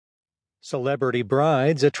Celebrity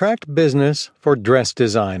Brides Attract Business for Dress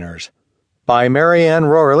Designers by Marianne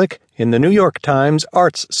Rohrlich in the New York Times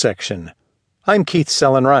Arts section. I'm Keith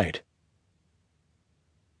Sellen-Wright.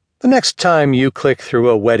 The next time you click through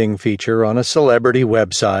a wedding feature on a celebrity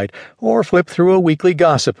website or flip through a weekly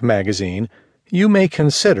gossip magazine, you may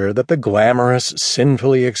consider that the glamorous,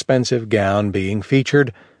 sinfully expensive gown being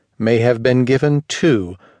featured may have been given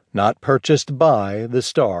to, not purchased by, the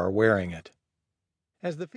star wearing it. As the